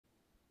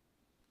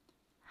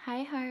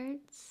Hi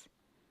hearts,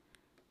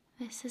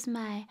 this is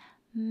my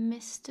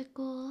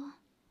mystical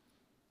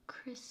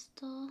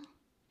crystal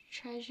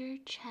treasure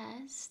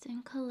chest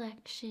and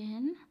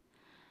collection.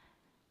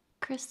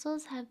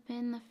 Crystals have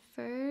been the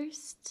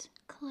first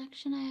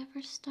collection I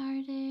ever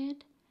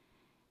started,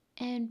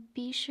 and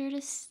be sure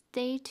to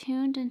stay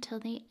tuned until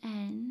the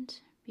end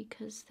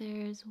because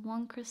there's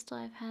one crystal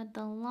I've had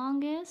the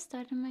longest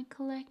out of my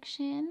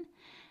collection,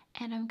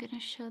 and I'm gonna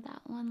show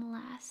that one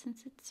last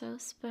since it's so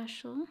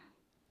special.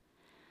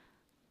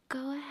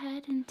 Go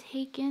ahead and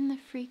take in the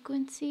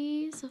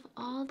frequencies of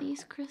all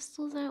these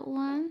crystals at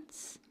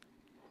once,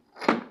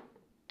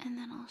 and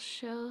then I'll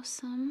show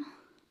some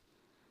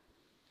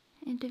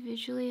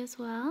individually as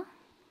well.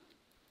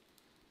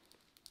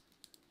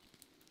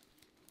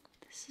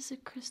 This is a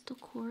crystal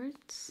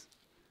quartz.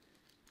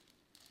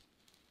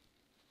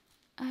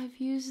 I've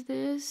used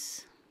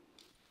this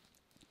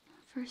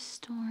for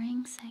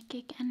storing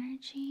psychic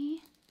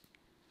energy.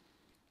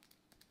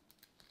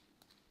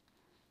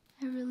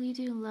 I really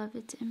do love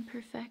its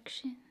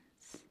imperfections.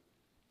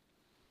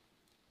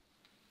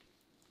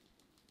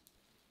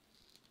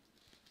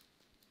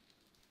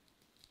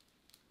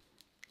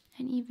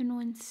 And even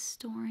when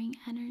storing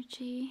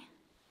energy,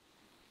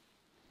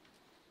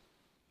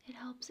 it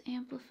helps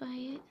amplify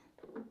it.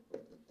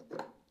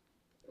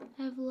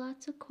 I have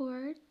lots of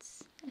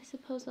quartz. I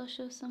suppose I'll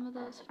show some of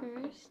those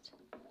first.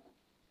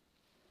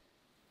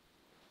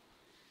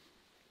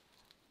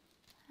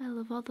 I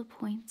love all the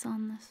points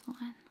on this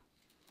one.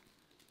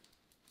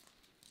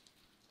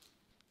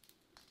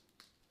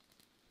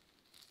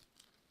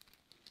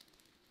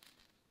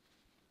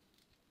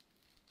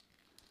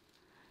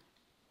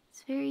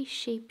 It's very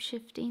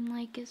shape-shifting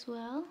like as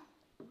well.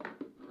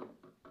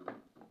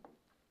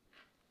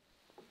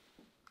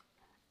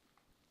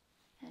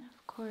 And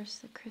of course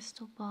the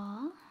crystal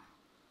ball.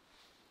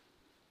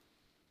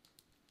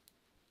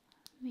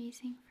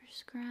 Amazing for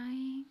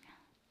scrying.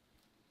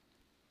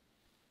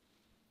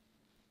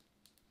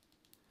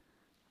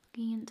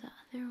 Looking into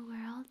other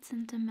worlds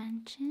and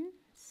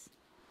dimensions.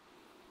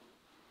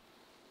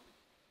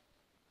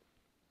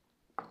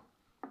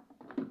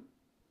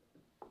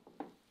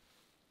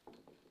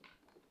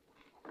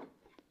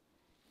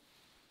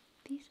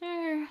 These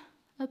are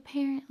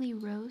apparently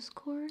rose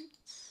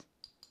quartz.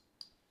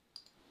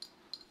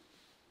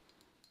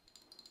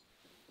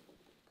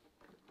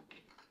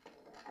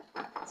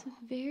 It's a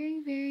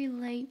very, very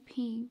light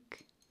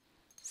pink.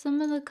 Some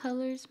of the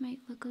colors might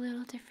look a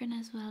little different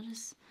as well,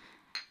 just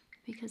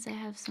because I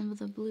have some of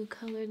the blue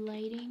colored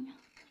lighting.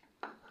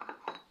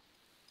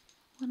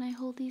 When I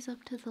hold these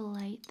up to the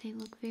light, they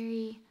look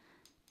very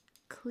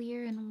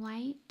clear and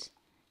white.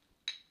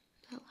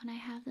 But when I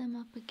have them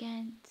up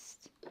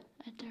against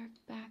a dark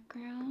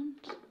background,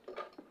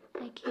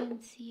 I can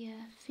see a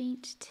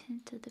faint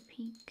tint of the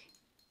pink.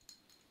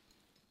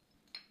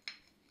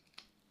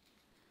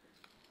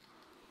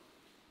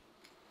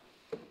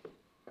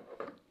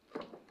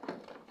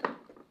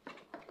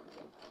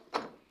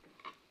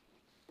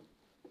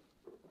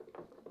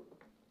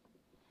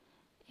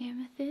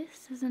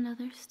 Amethyst is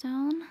another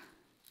stone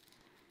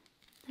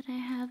that I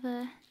have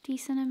a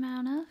decent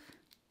amount of.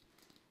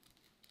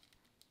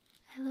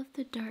 I love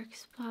the dark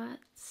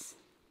spots.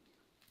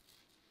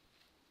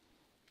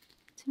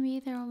 To me,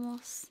 they're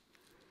almost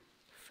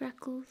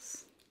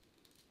freckles.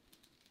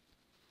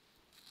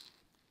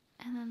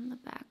 And then the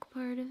back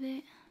part of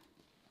it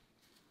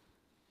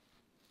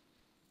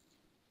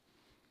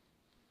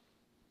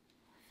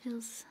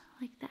feels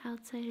like the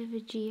outside of a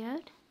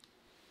geode.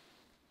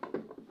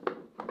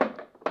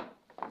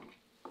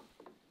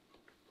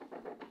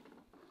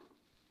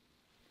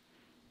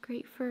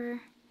 Great for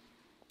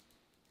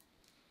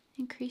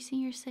increasing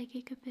your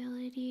psychic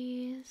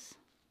abilities,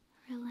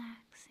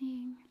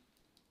 relaxing.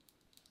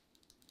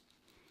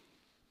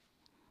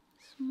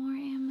 Some more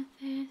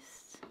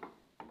amethyst.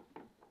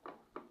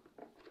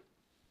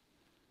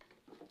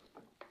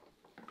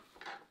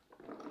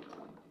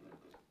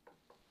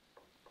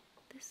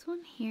 This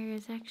one here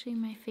is actually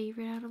my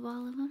favorite out of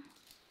all of them.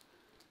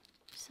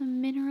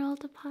 Some mineral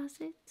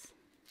deposits.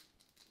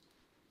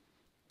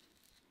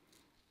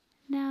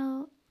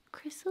 Now,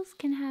 crystals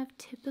can have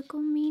typical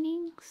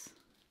meanings.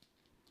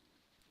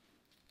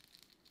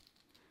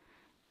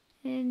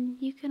 And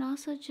you can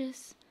also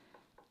just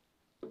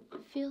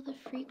feel the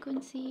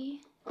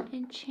frequency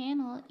and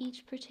channel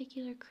each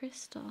particular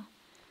crystal.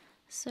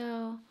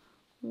 So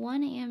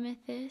one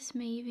amethyst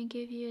may even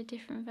give you a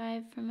different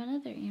vibe from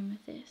another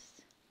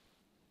amethyst.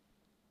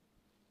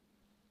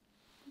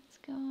 Let's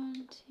go on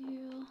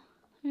to,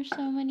 there's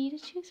so many to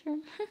choose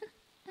from.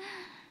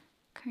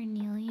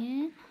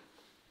 Carnelian.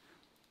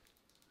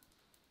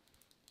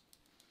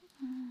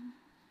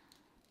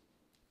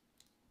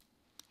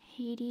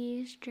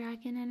 Hades,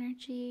 dragon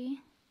energy.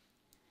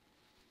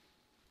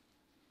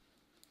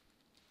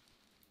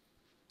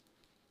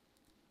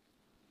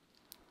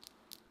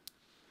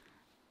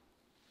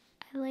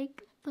 I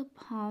like the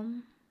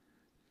palm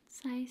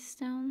size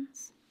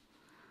stones.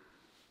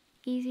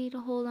 Easy to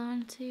hold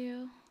on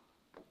to.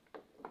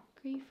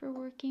 Great for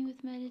working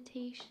with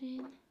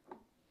meditation.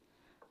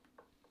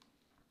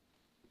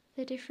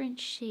 the different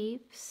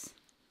shapes,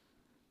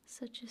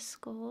 such as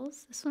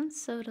skulls. This one's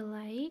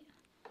Sodalite.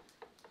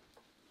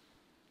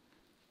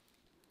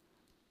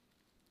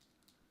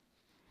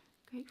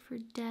 Great for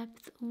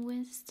depth,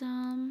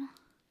 wisdom,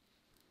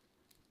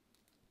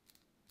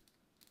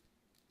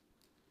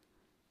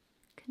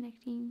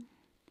 connecting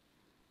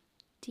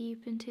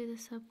deep into the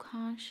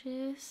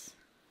subconscious.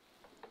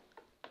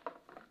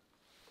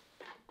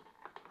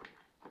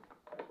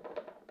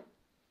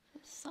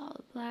 This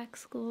solid black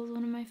skull is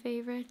one of my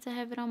favorites. I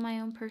have it on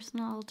my own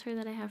personal altar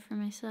that I have for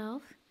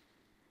myself.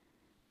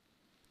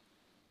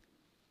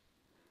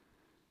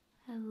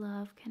 I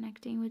love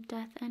connecting with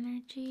death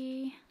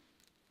energy.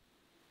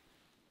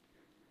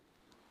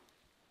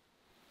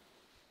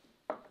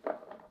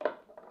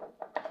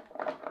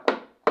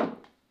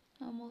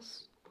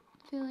 Almost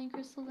feeling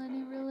crystals I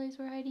didn't realize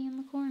were hiding in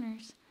the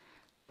corners.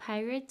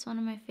 Pirate's one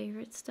of my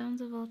favorite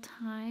stones of all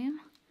time.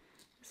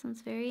 This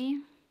one's very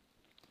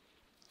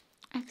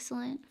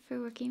excellent for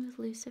working with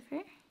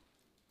Lucifer.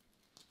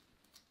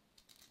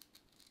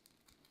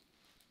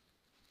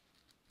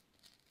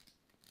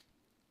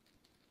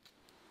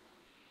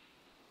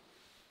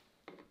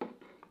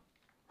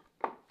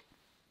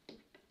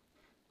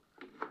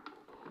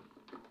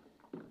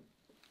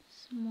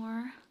 Some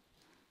more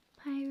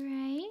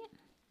pyrite.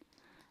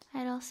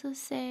 I'd also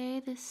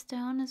say this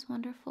stone is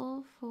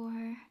wonderful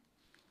for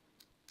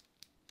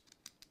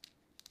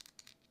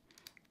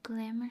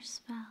glamour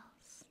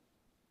spells.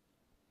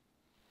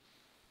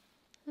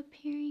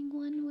 Appearing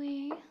one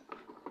way.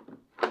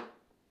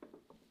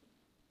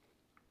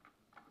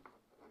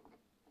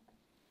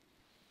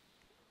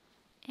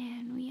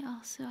 And we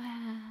also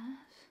have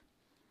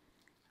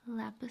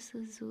lapis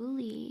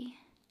lazuli.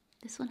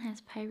 This one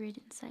has pyrite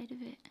inside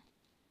of it.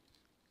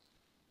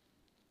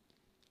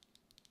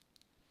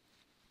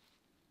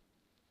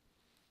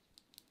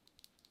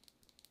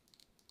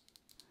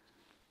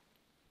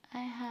 I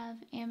have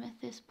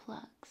amethyst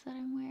plugs that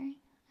I'm wearing.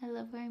 I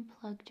love wearing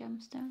plug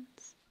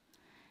gemstones.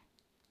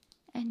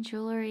 And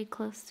jewelry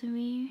close to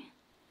me,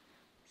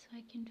 so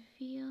I can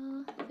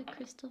feel the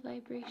crystal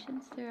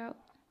vibrations throughout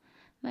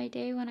my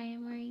day when I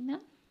am wearing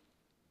them.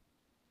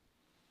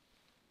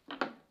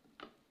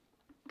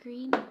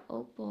 Green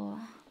opal.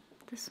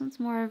 This one's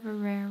more of a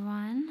rare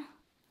one.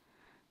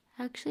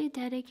 I actually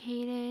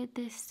dedicated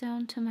this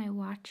stone to my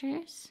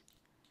watchers,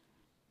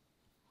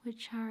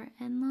 which are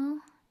Enlil,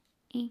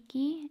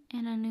 Inky,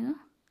 and Anu.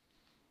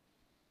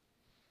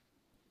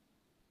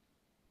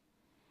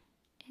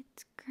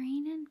 It's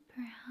green and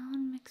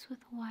brown mixed with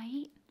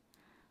white.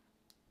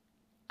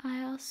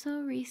 I also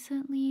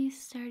recently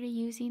started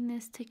using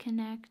this to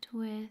connect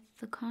with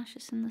the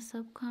conscious and the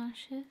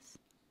subconscious,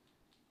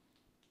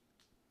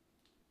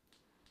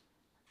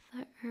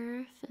 the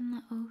earth and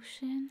the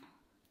ocean,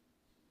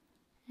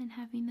 and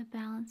having the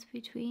balance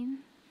between.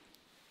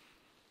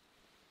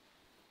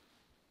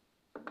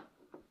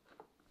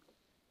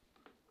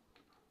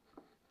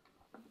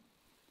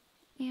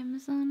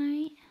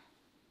 Amazonite.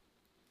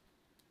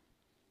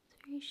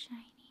 It's very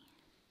shiny.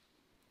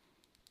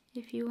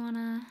 If you want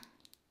to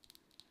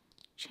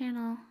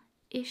channel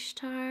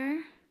Ishtar,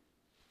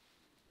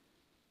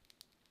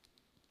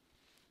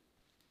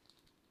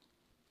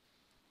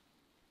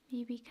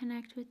 maybe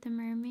connect with the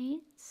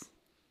mermaids.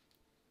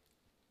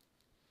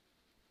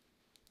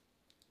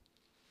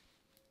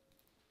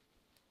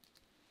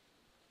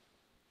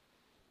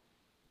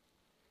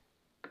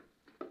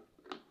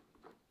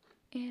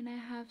 And I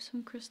have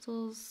some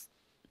crystals,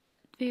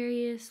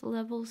 various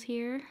levels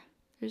here.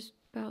 There's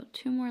about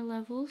 2 more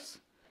levels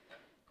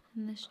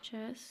in this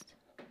chest.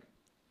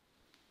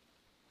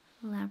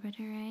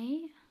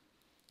 Labradorite.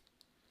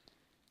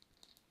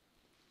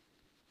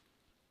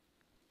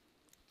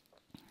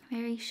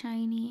 Very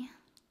shiny.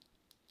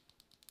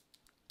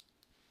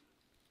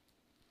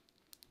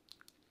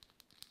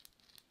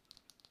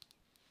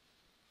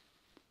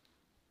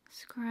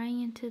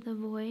 Scrying into the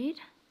void.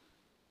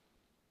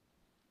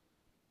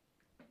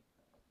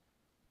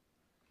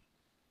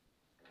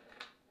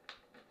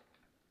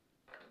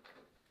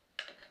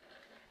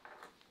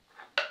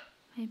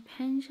 My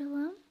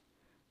pendulum,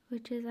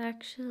 which is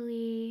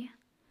actually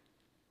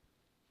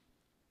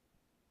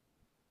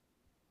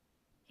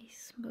a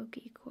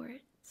smoky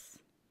quartz.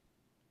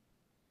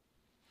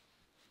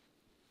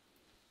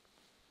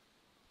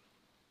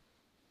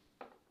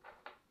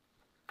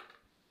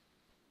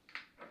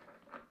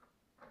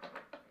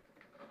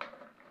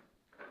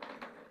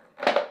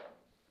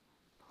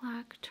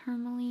 Black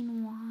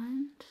tourmaline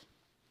wand.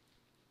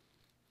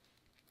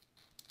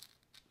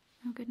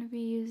 I'm going to be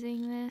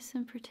using this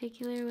in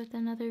particular with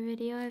another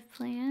video I've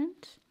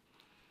planned.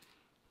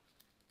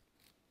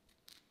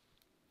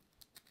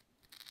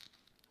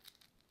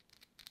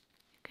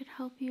 It could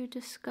help you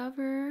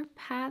discover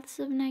paths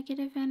of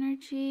negative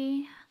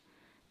energy.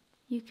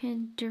 You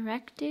can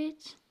direct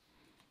it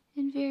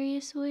in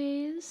various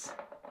ways.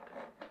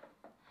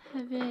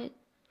 Have it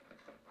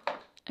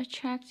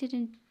attracted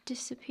and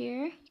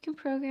disappear. You can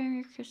program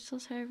your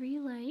crystals however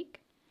you like.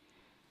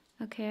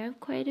 Okay, I have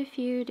quite a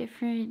few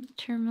different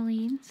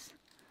tourmalines.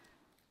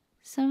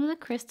 Some of the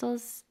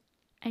crystals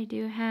I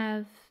do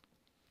have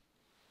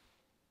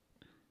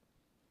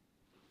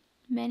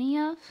many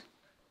of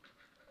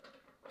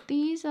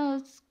these.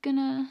 I'm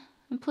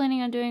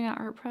planning on doing an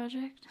art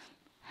project.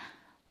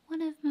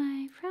 One of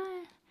my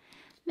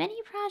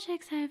many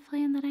projects I have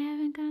planned that I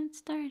haven't gotten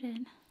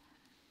started,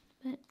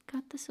 but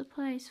got the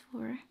supplies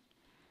for.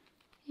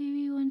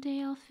 Maybe one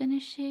day I'll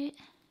finish it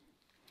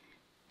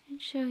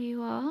and show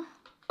you all.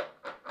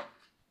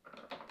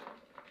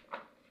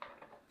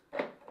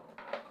 But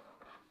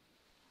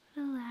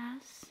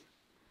alas,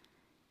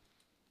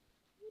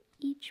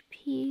 each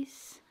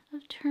piece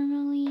of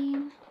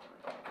tourmaline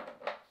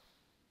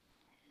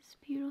is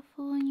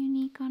beautiful and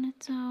unique on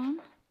its own.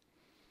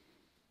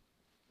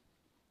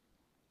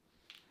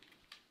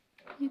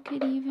 You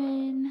could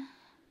even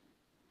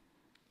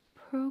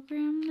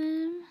program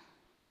them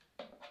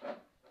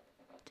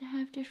to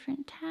have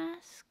different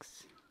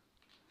tasks.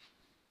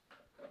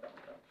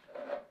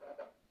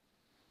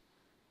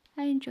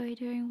 I enjoy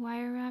doing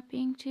wire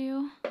wrapping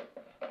too,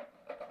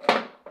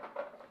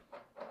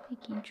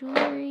 making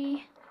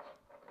jewelry.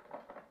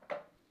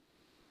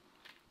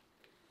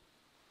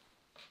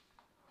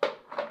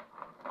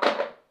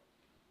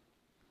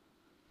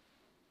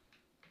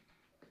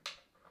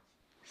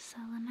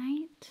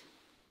 Selenite.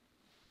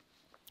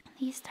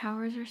 These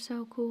towers are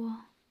so cool.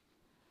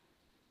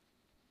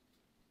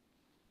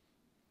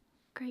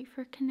 Great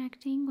for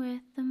connecting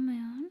with the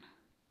moon.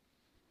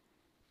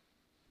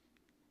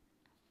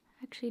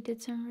 Actually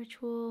did some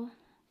ritual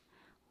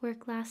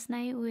work last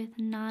night with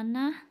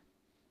Nana.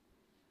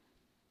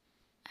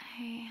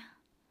 I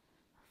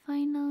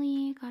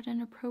finally got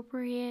an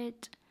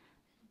appropriate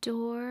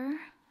door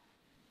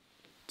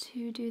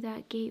to do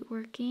that gate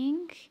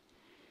working.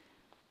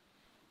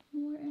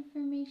 More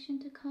information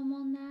to come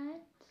on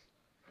that.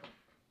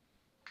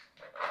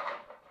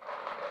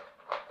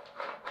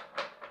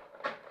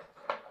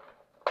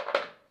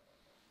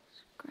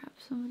 Let's grab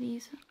some of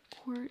these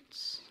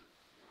quartz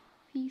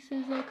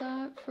pieces I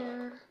got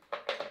for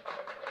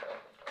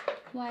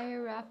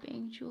wire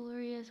wrapping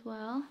jewelry as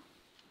well.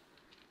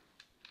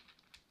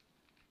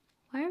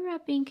 Wire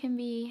wrapping can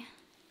be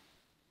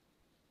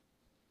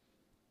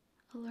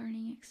a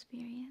learning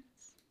experience.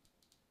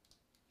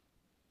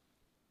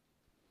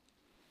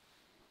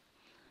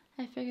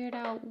 I figured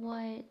out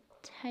what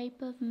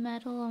type of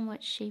metal and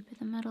what shape of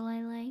the metal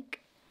I like.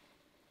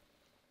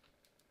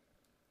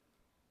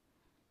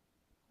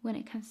 When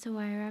it comes to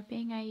wire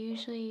wrapping, I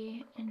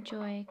usually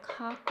enjoy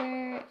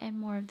copper and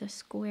more of the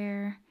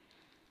square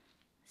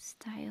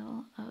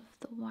style of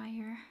the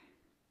wire.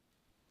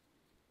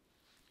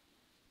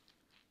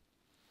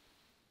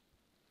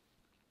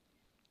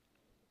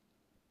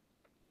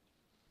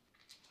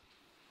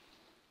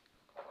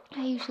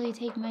 I usually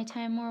take my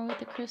time more with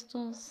the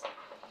crystals,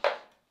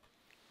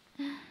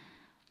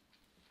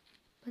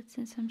 but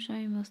since I'm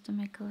showing most of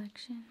my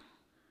collection,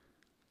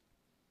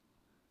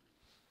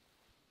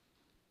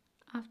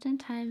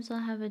 oftentimes I'll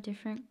have a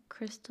different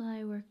crystal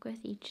I work with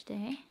each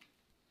day.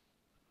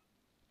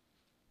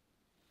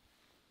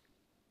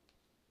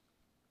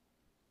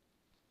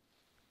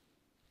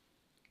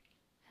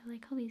 I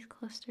like how these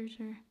clusters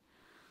are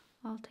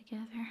all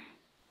together.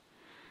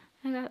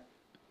 I got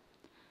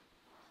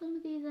some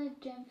of these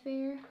at Gem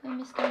Fair. I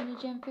miss going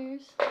to Gem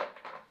Fairs.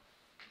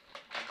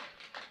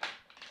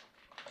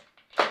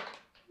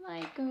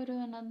 Might go to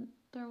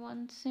another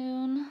one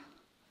soon.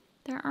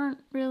 There aren't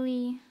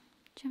really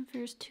Gem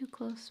Fairs too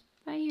close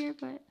by here,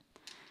 but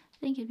I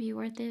think it'd be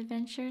worth the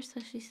adventure,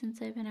 especially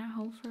since I've been at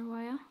home for a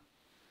while.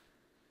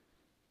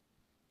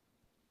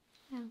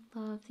 I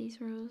love these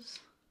rose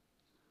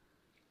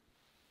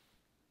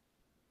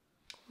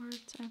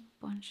quartz. I have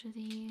a bunch of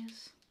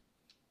these.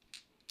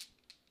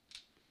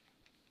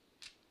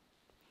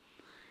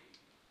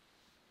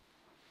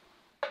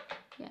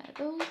 Yeah,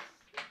 those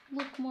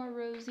look more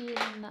rosy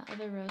than the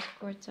other rose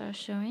quartz I was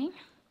showing.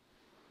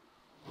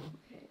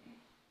 Okay.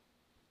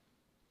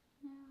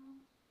 Now,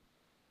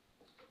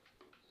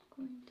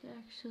 I'm going to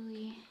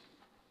actually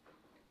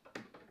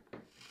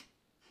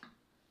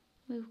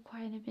move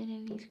quite a bit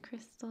of these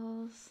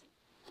crystals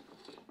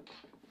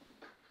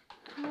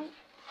out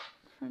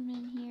from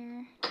in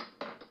here.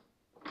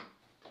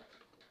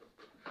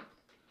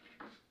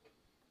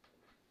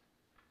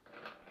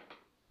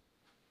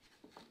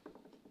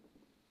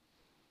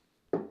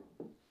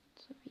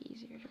 This will be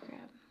easier to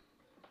grab.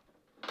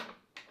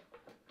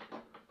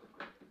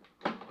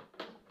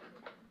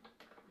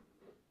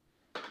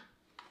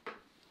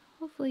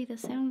 Hopefully the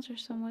sounds are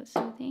somewhat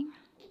soothing.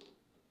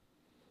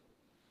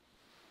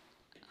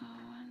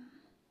 Oh, and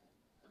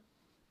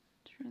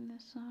turn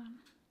this on.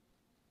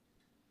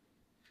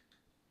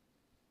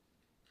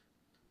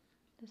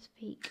 This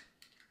fake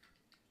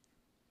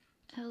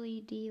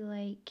LED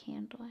light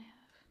candle I have.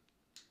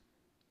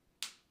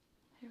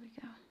 There we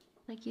go.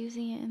 Like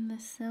using it in the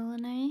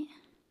selenite.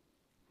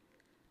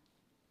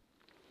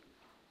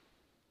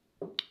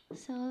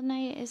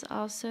 Selenite is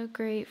also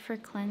great for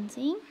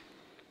cleansing.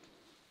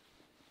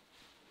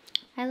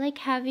 I like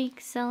having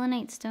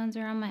selenite stones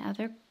around my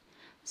other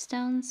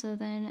stones, so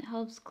then it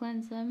helps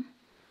cleanse them.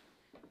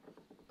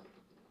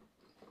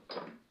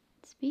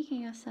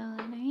 Speaking of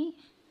selenite,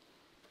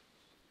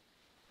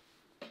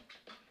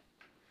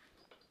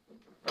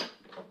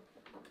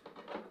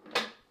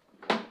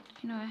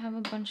 you know, I have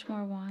a bunch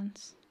more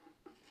wands.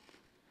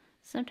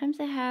 Sometimes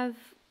I have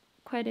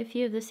quite a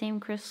few of the same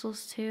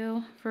crystals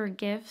too for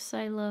gifts.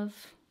 I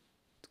love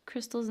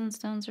crystals and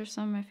stones are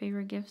some of my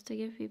favorite gifts to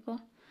give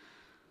people.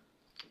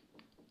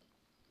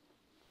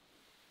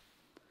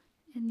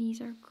 And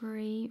these are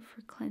great for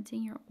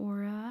cleansing your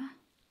aura.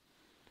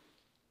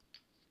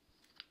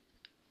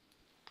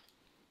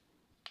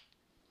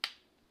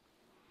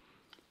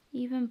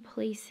 Even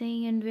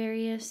placing in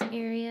various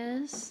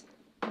areas.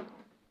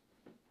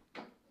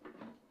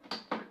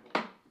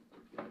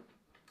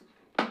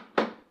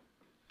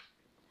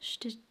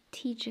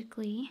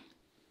 Strategically.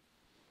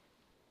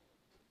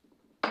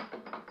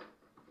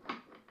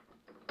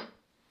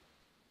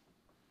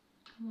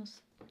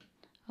 Almost.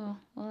 Oh,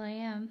 well, I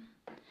am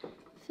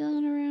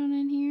feeling around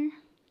in here.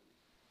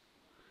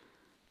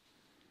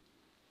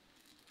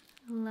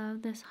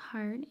 Love this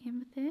heart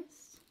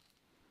amethyst.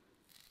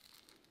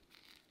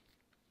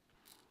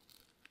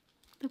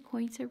 The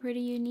points are pretty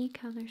unique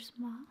how they're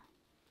small.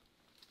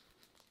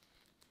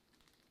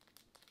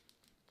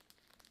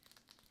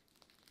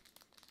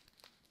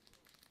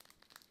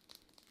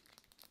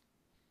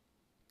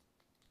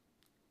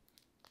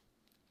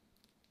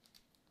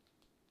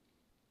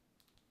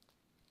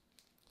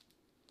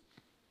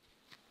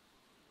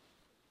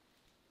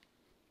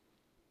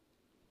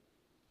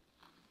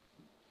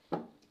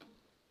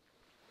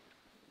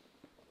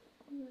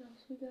 What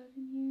else we got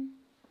in here?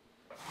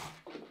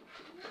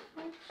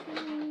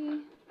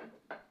 Actually,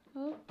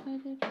 oh, I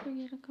did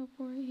forget a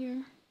couple right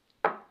here.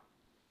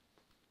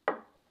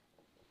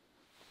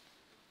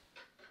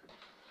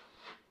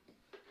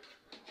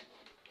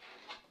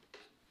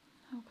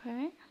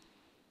 Okay.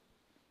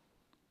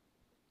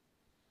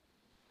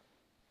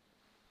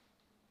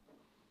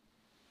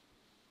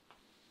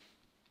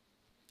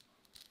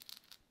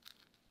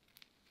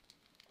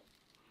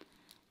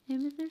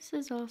 Amethyst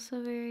is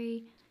also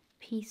very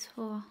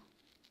peaceful.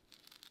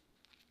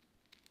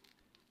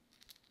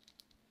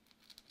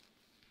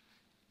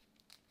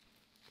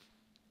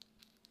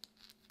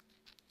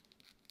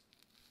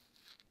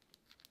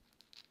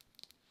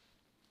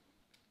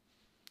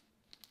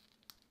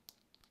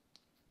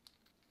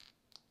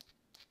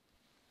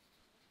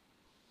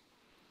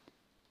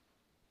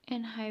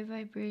 And high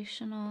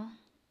vibrational.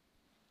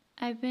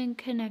 I've been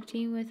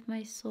connecting with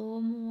my soul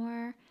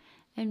more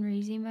and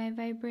raising my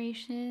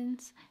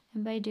vibrations,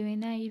 and by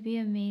doing that you'd be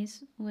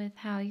amazed with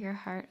how your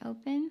heart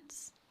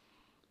opens.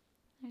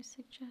 I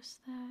suggest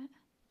that.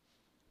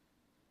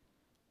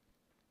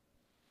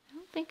 I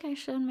don't think I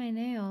showed my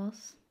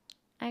nails.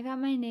 I got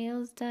my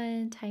nails done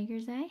in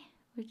Tiger's Eye,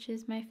 which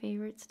is my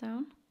favorite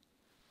stone.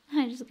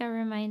 I just got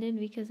reminded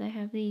because I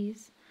have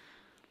these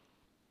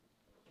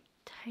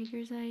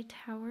Tiger's Eye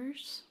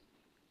towers.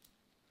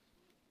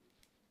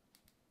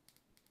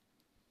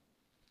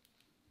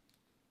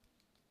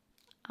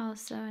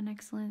 Also an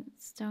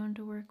excellent stone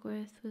to work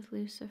with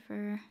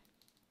Lucifer.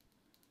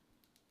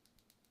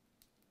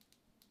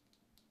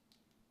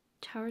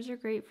 Towers are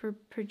great for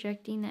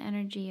projecting the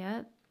energy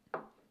up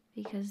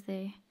because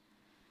they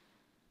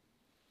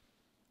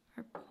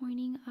are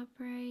pointing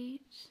upright.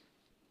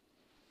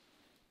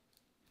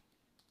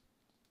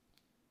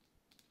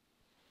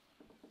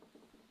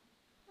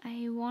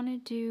 I want to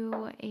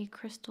do a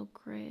crystal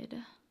grid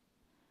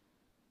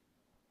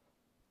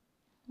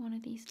one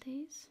of these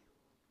days.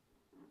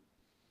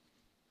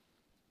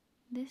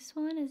 This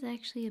one is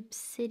actually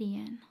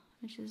obsidian,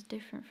 which is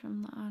different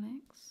from the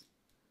onyx.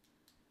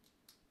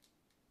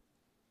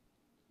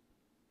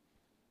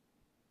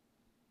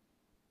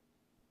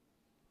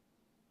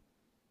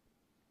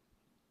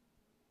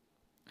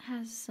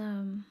 Has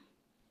some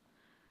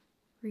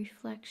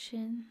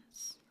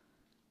reflections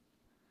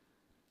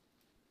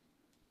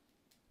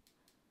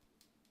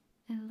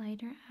and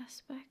lighter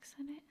aspects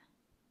in it.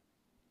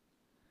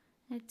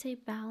 I'd say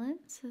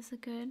balance is a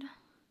good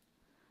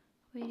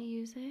way to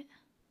use it.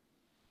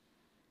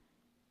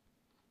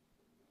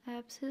 I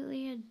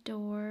absolutely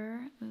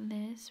adore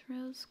this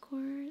rose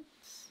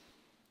quartz.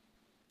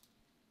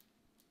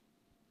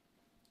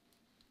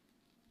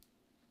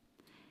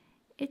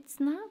 It's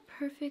not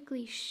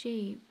perfectly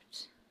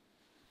shaped.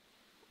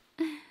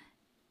 But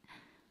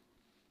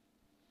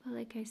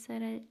like I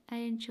said, I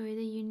enjoy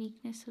the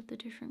uniqueness of the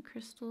different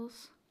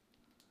crystals.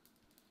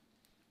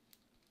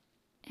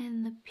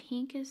 And the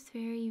pink is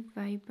very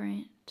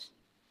vibrant.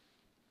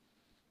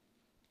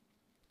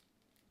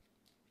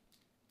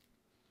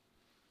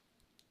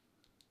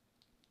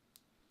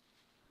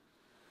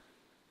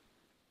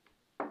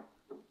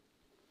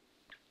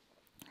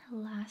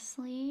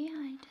 Lastly,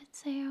 I did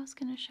say I was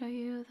going to show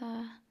you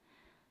the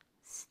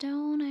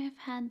stone I've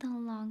had the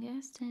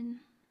longest and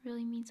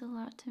really means a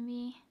lot to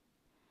me.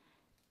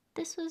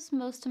 This was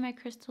most of my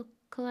crystal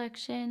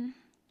collection,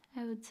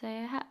 I would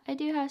say. I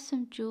do have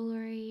some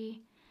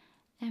jewelry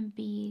and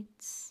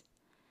beads.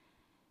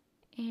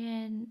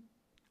 And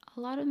a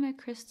lot of my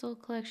crystal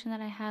collection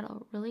that I had a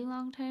really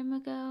long time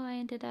ago, I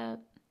ended up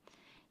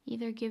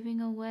either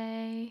giving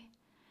away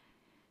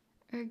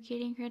or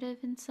getting rid of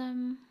in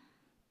some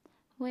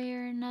way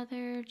or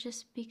another,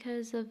 just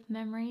because of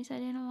memories I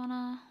didn't want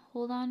to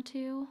hold on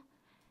to.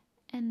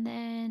 And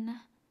then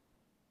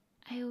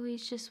I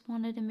always just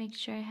wanted to make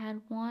sure I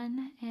had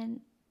one.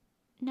 And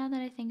now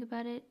that I think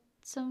about it,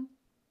 some,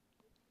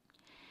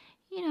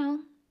 you know,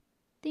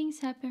 things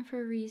happen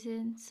for a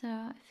reason. So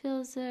I feel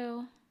as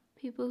though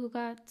people who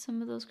got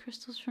some of those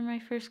crystals from my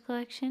first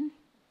collection,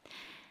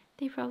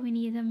 they probably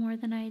need them more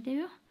than I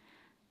do.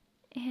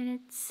 And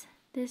it's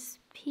this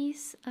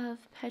piece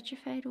of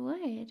petrified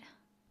wood,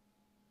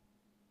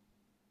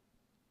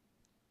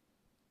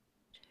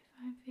 which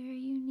I find very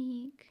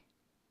unique.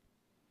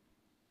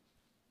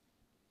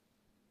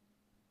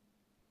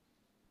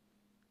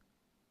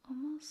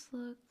 Almost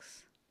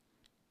looks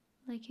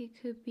like it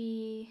could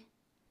be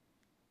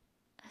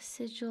a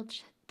sigil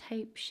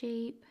type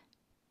shape.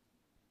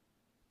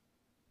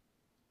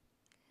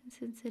 And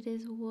since it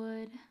is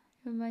wood,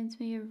 it reminds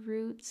me of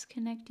roots,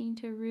 connecting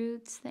to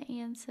roots, the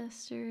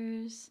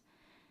ancestors,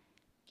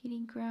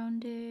 getting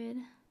grounded,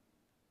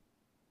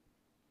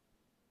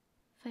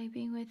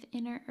 vibing with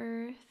inner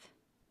earth.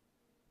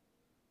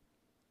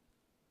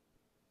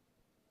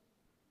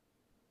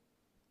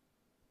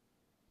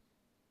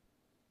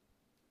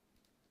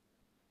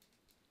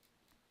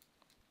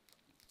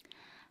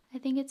 I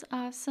think it's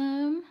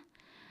awesome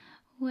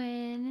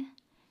when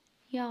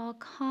y'all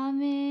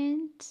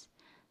comment.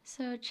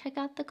 So check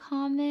out the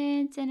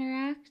comments,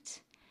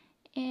 interact,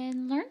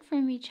 and learn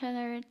from each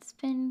other. It's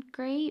been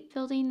great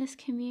building this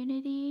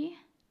community.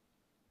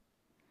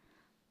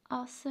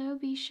 Also,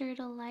 be sure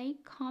to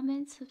like,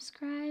 comment,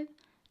 subscribe,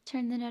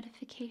 turn the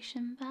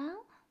notification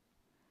bell.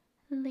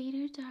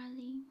 Later,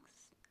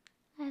 darlings.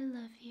 I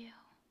love you.